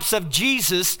stripes of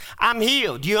Jesus, I'm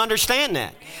healed. Do you understand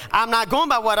that? I'm not going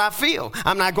by what I feel.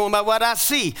 I'm not going by what I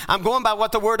see. I'm going by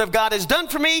what the Word of God has done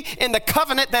for me in the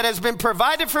covenant that has been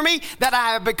provided for me, that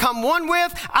I have become one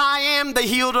with. I am the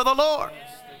healed of the Lord.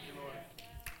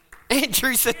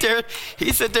 Andrew sat there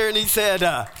and he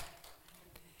said,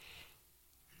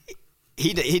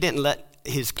 he didn't let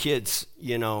his kids,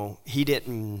 he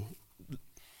didn't...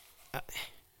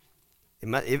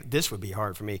 this would be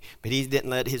hard for me, but he didn't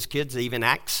let his kids even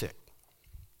act sick.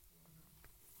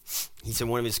 He said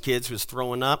one of his kids was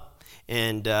throwing up,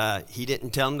 and he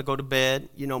didn't tell them to go to bed.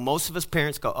 Most of us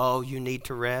parents go, oh, you need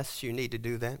to rest, you need to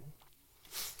do that,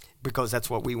 because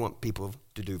that's what we want people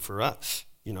to do for us.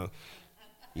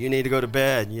 You need to go to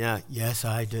bed. Yeah, yes,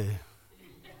 I do.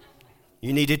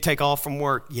 You need to take off from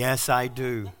work. Yes, I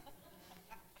do.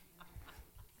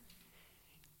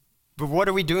 But what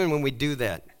are we doing when we do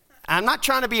that? I'm not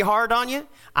trying to be hard on you.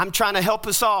 I'm trying to help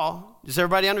us all. Does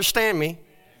everybody understand me?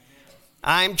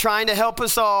 I'm trying to help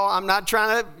us all. I'm not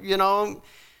trying to,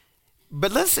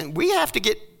 But listen, we got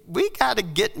to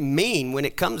get mean when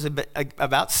it comes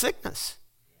about sickness.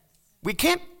 We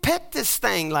can't pet this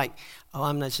thing like, oh,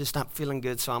 I'm just not feeling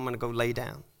good, so I'm going to go lay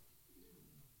down.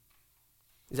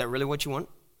 Is that really what you want?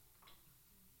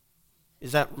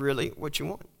 Is that really what you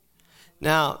want?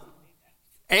 Now,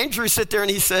 Andrew sat there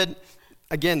and he said,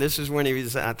 again, this is when he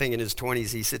was, I think, in his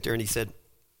 20s. He sat there and he said,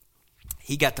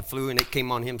 he got the flu and it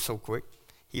came on him so quick.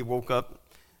 He woke up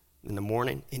in the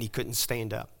morning and he couldn't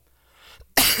stand up.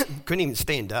 Couldn't even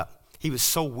stand up. He was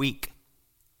so weak.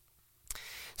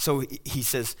 So he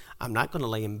says, I'm not going to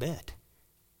lay in bed.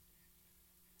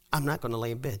 I'm not going to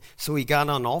lay in bed. So he got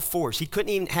on all fours. He couldn't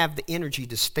even have the energy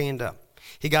to stand up.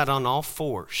 He got on all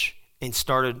fours and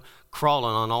started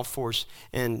crawling on all fours.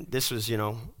 And this was,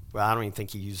 well, I don't even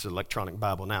think he uses the electronic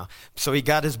Bible now. So he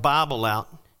got his Bible out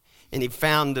and he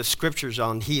found the scriptures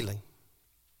on healing.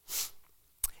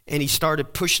 And he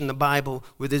started pushing the Bible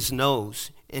with his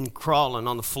nose and crawling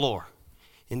on the floor.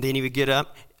 And then he would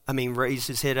raise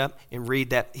his head up and read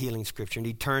that healing scripture. And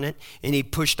he'd turn it and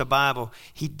he'd push the Bible.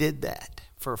 He did that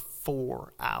for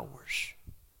 4 hours.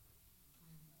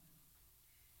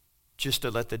 Just to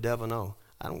let the devil know,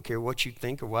 I don't care what you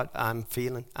think or what I'm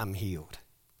feeling, I'm healed.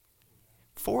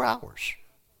 4 hours.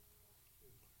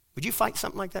 Would you fight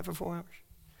something like that for 4 hours?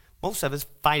 Most of us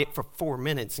fight it for 4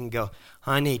 minutes and go,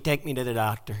 honey, take me to the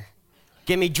doctor.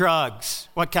 Give me drugs.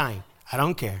 What kind? I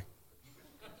don't care.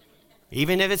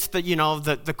 Even if it's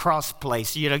the cross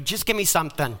place, just give me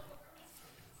something.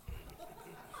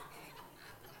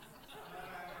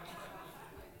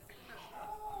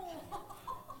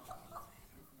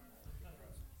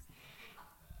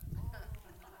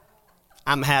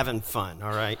 I'm having fun,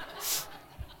 all right?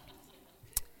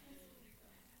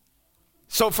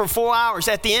 So for 4 hours,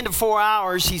 at the end of 4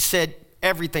 hours, he said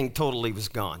everything totally was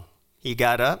gone. He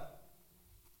got up,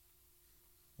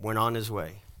 went on his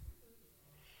way.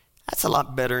 That's a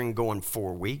lot better than going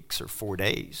 4 weeks or 4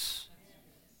 days.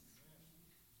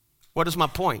 What is my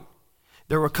point?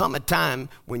 There will come a time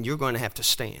when you're going to have to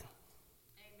stand.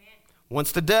 Amen.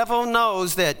 Once the devil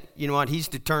knows that, you know what, he's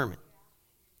determined.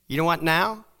 You know what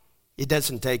now? It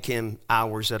doesn't take him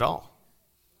hours at all.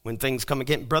 When things come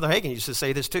again, Brother Hagin used to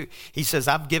say this too. He says,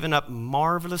 I've given up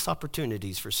marvelous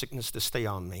opportunities for sickness to stay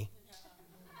on me.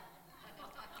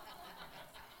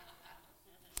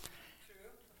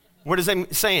 What is he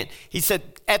saying? He said,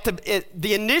 at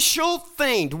the initial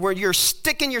thing where you're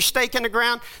sticking your stake in the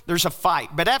ground, there's a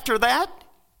fight. But after that,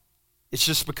 it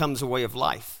just becomes a way of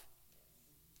life.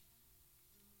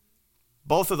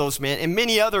 Both of those men and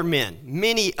many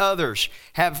others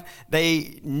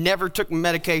they never took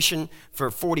medication for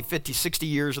 40, 50, 60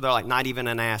 years of their life, not even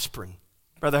an aspirin.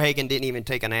 Brother Hagin didn't even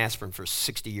take an aspirin for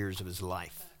 60 years of his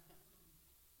life.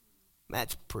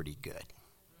 That's pretty good.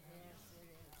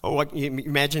 Oh, what, you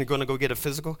imagine going to go get a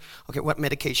physical? Okay, what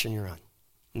medication you're on?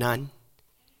 None.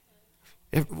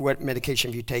 What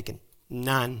medication have you taken?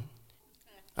 None.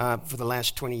 For the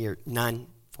last 20 years? None.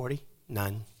 40?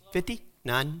 None. 50?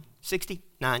 None. 60?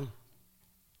 None.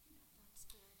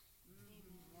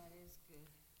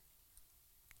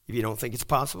 If you don't think it's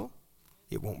possible,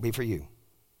 it won't be for you.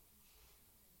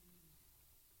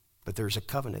 But there's a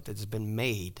covenant that's been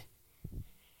made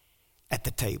at the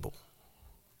table.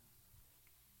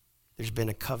 There's been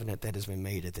a covenant that has been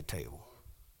made at the table.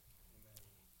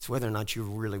 It's whether or not you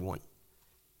really want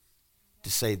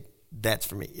to say, that's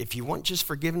for me. If you want just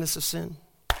forgiveness of sin,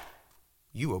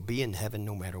 you will be in heaven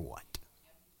no matter what.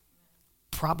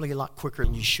 Probably a lot quicker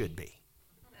than you should be.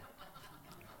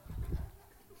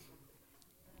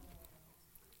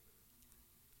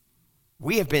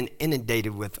 We have been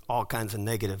inundated with all kinds of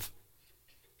negative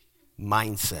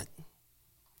mindset.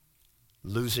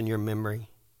 Losing your memory.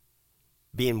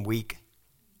 Being weak.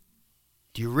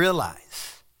 Do you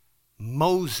realize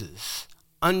Moses,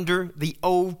 under the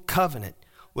old covenant,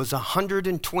 was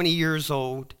 120 years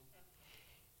old?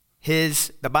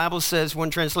 The Bible says,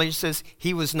 one translation says,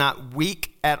 he was not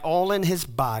weak at all in his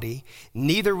body,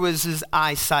 neither was his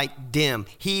eyesight dim.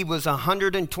 He was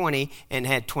 120 and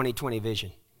had 20/20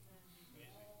 vision.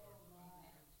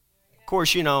 Of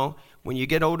course, when you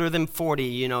get older than 40,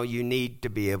 you need to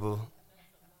be able.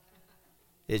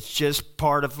 It's just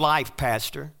part of life,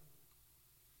 Pastor.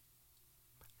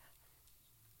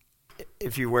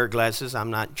 If you wear glasses,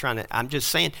 I'm just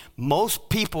saying, most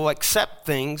people accept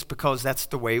things because that's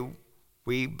the way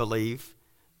we believe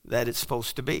that it's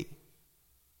supposed to be.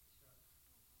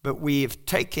 But we have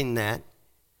taken that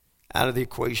out of the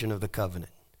equation of the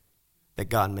covenant that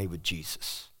God made with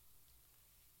Jesus.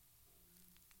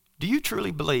 Do you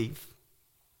truly believe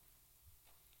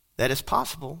that it's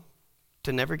possible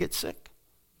to never get sick?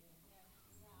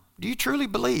 Do you truly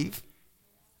believe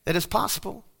that it's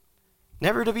possible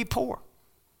never to be poor?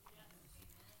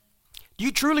 Do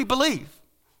you truly believe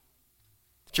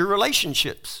that your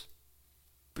relationships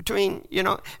between,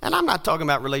 and I'm not talking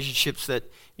about relationships that,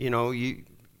 you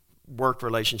work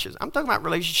relationships. I'm talking about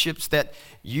relationships that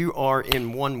you are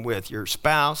in one with, your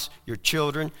spouse, your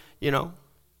children,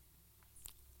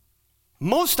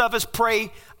 Most of us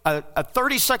pray a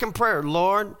 30-second prayer,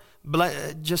 Lord,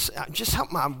 just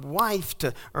help my wife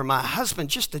or my husband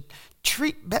just to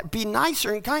be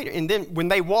nicer and kinder. And then when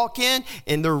they walk in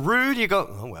and they're rude, you go,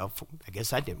 oh, well, I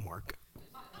guess that didn't work.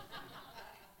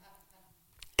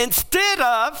 Instead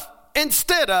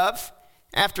of,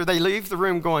 after they leave the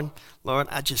room going, Lord,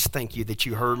 I just thank you that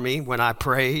you heard me when I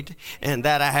prayed and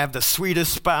that I have the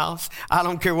sweetest spouse. I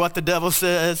don't care what the devil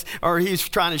says or he's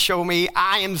trying to show me.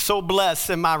 I am so blessed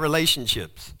in my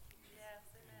relationships.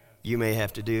 You may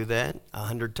have to do that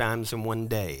 100 times in one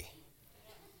day.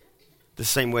 The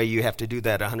same way you have to do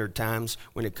that 100 times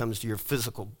when it comes to your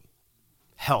physical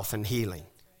health and healing.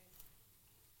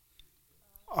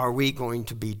 Are we going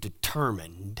to be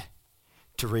determined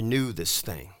to renew this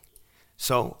thing?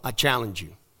 So I challenge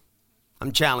you.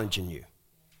 I'm challenging you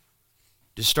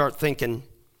to start thinking.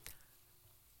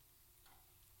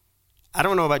 I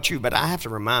don't know about you, but I have to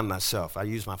remind myself. I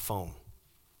use my phone.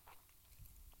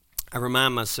 I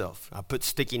remind myself. I put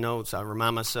sticky notes. I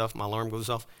remind myself. My alarm goes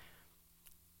off.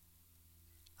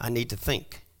 I need to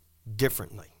think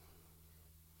differently.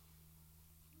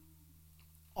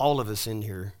 All of us in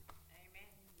here,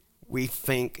 we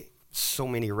think so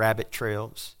many rabbit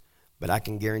trails, but I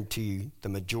can guarantee you the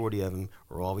majority of them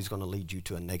are always going to lead you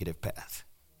to a negative path.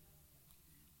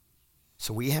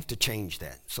 So we have to change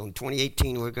that. So in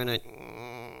 2018, we're going to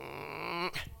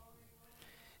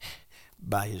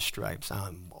by his stripes,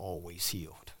 I'm always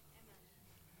healed.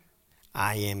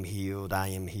 I am healed. I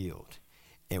am healed.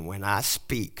 And when I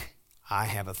speak, I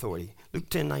have authority. Luke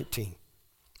 10:19.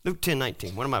 Luke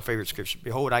 10:19, one of my favorite scriptures.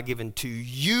 Behold, I give unto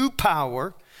you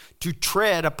power to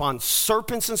tread upon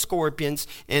serpents and scorpions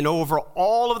and over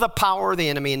all of the power of the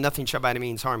enemy, and nothing shall by any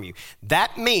means harm you.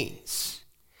 That means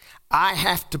I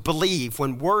have to believe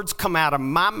when words come out of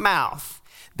my mouth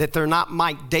that they're not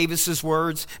Mike Davis's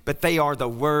words, but they are the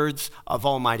words of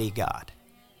Almighty God.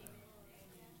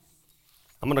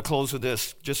 I'm going to close with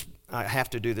this. I have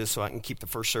to do this so I can keep the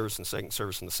first service and second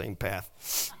service in the same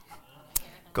path.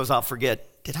 Because I'll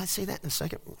forget. Did I say that in a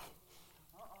second?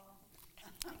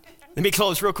 Let me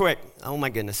close real quick. Oh, my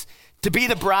goodness. To be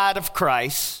the bride of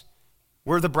Christ,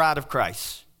 we're the bride of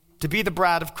Christ. To be the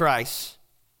bride of Christ,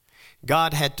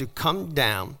 God had to come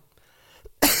down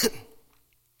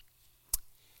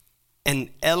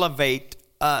and elevate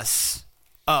us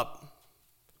up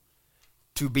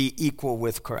to be equal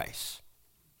with Christ.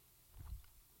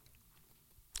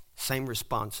 Same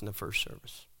response in the first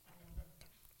service.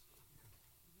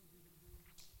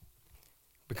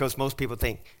 Because most people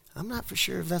think, I'm not for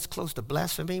sure if that's close to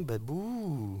blasphemy, but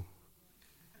boo.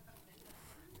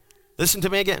 Listen to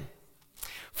me again.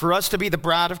 For us to be the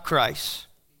bride of Christ,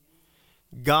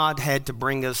 God had to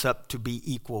bring us up to be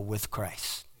equal with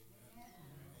Christ.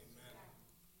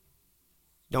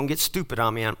 Don't get stupid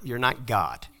on me. You're not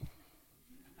God.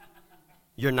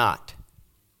 You're not.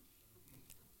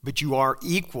 But you are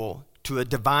equal to a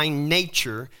divine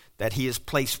nature that he has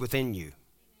placed within you.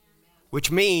 Which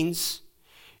means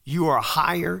you are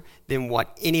higher than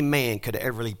what any man could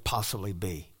ever possibly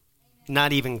be.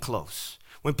 Not even close.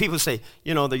 When people say,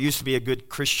 there used to be a good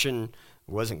Christian,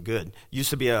 it wasn't good. Used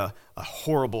to be a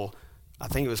horrible, I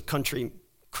think it was country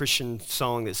Christian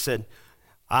song that said,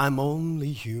 I'm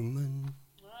only human.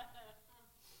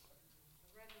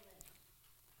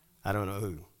 I don't know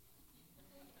who.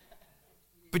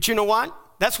 But you know what?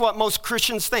 That's what most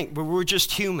Christians think, but we're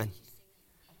just human.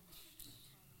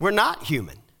 We're not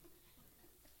human.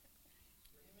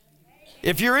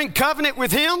 If you're in covenant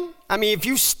with him, if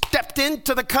you stepped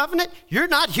into the covenant, you're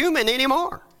not human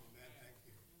anymore.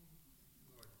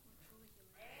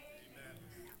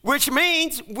 Which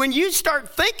means when you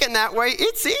start thinking that way,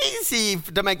 it's easy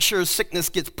to make sure sickness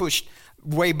gets pushed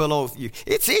way below you.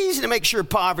 It's easy to make sure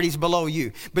poverty's below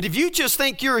you. But if you just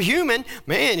think you're human,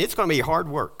 man, it's going to be hard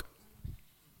work.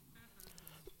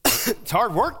 It's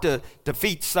hard work to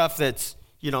defeat stuff that's,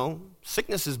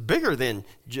 sickness is bigger than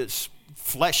just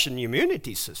flesh and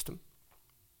immunity system.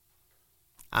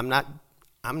 I'm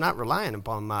not relying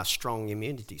upon my strong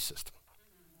immunity system.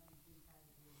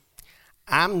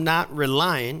 I'm not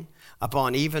relying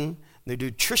upon even the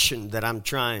nutrition that I'm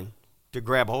trying to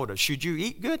grab hold of. Should you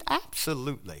eat good?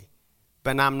 Absolutely.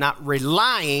 But I'm not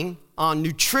relying on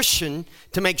nutrition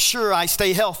to make sure I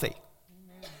stay healthy.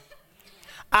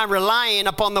 I'm relying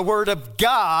upon the Word of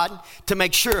God to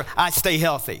make sure I stay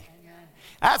healthy.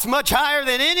 That's much higher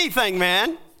than anything,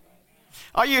 man.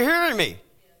 Are you hearing me?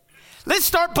 Let's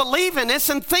start believing this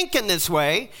and thinking this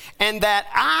way. And that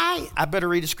I better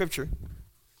read a scripture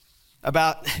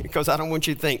because I don't want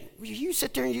you to think, you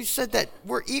sit there and you said that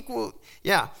we're equal.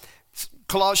 Yeah.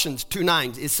 Colossians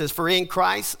 2:9, it says, for in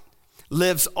Christ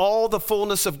lives all the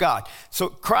fullness of God. So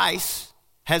Christ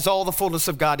has all the fullness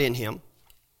of God in him.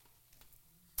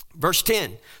 Verse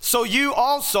 10, so you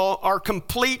also are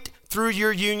complete through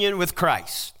your union with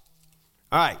Christ.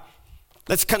 All right,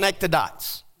 let's connect the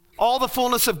dots. All the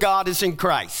fullness of God is in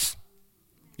Christ.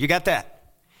 You got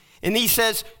that? And he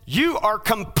says, you are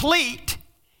complete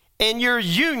in your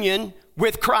union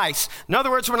with Christ. In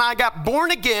other words, when I got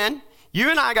born again, you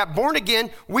and I got born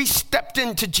again, we stepped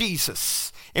into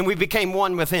Jesus and we became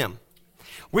one with him.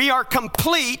 We are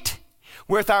complete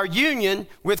with our union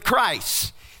with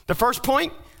Christ. The first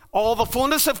point, all the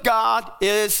fullness of God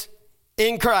is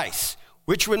in Christ,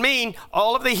 which would mean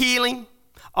all of the healing,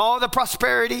 all of the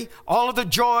prosperity, all of the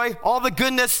joy, all the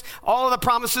goodness, all of the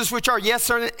promises which are yes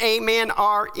and amen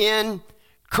are in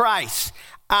Christ.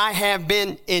 I have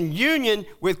been in union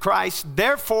with Christ,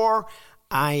 therefore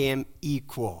I am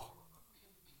equal.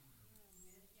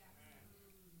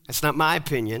 That's not my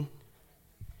opinion.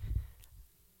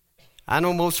 I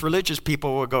know most religious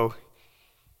people will go,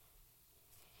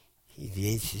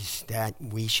 this is that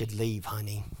we should leave,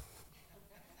 honey.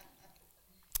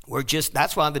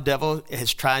 That's why the devil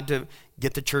has tried to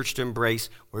get the church to embrace,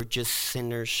 we're just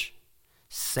sinners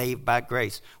saved by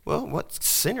grace. Well, what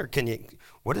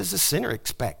does a sinner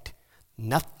expect?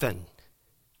 Nothing.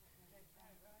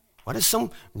 What is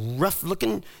some rough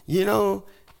looking,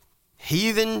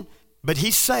 heathen But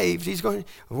he's saved. He's going,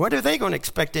 what are they going to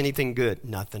expect anything good?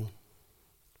 Nothing.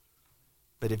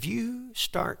 But if you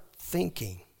start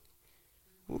thinking,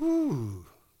 ooh,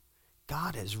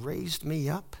 God has raised me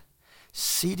up,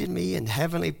 seated me in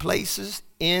heavenly places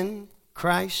in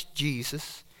Christ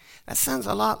Jesus. That sounds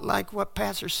a lot like what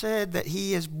Pastor said, that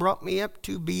he has brought me up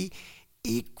to be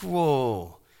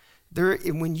equal.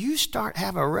 When you start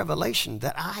have a revelation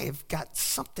that I have got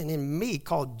something in me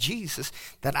called Jesus,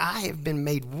 that I have been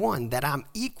made one, that I'm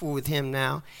equal with him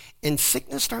now, and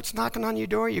sickness starts knocking on your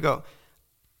door, you go,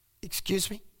 excuse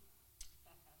me?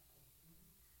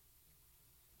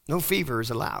 No fever is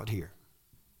allowed here.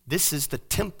 This is the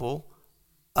temple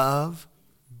of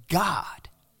God.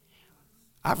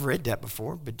 I've read that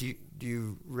before, but do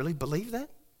you really believe that?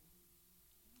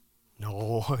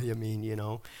 No, I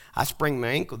mean, I sprained my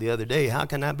ankle the other day. How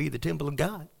can I be the temple of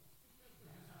God?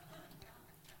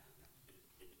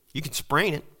 You can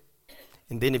sprain it,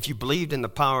 and then if you believed in the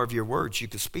power of your words, you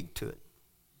could speak to it.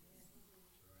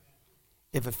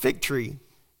 If a fig tree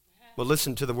will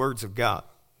listen to the words of God,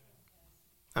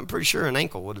 I'm pretty sure an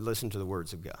ankle would listen to the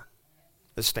words of God.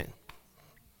 Let's stand.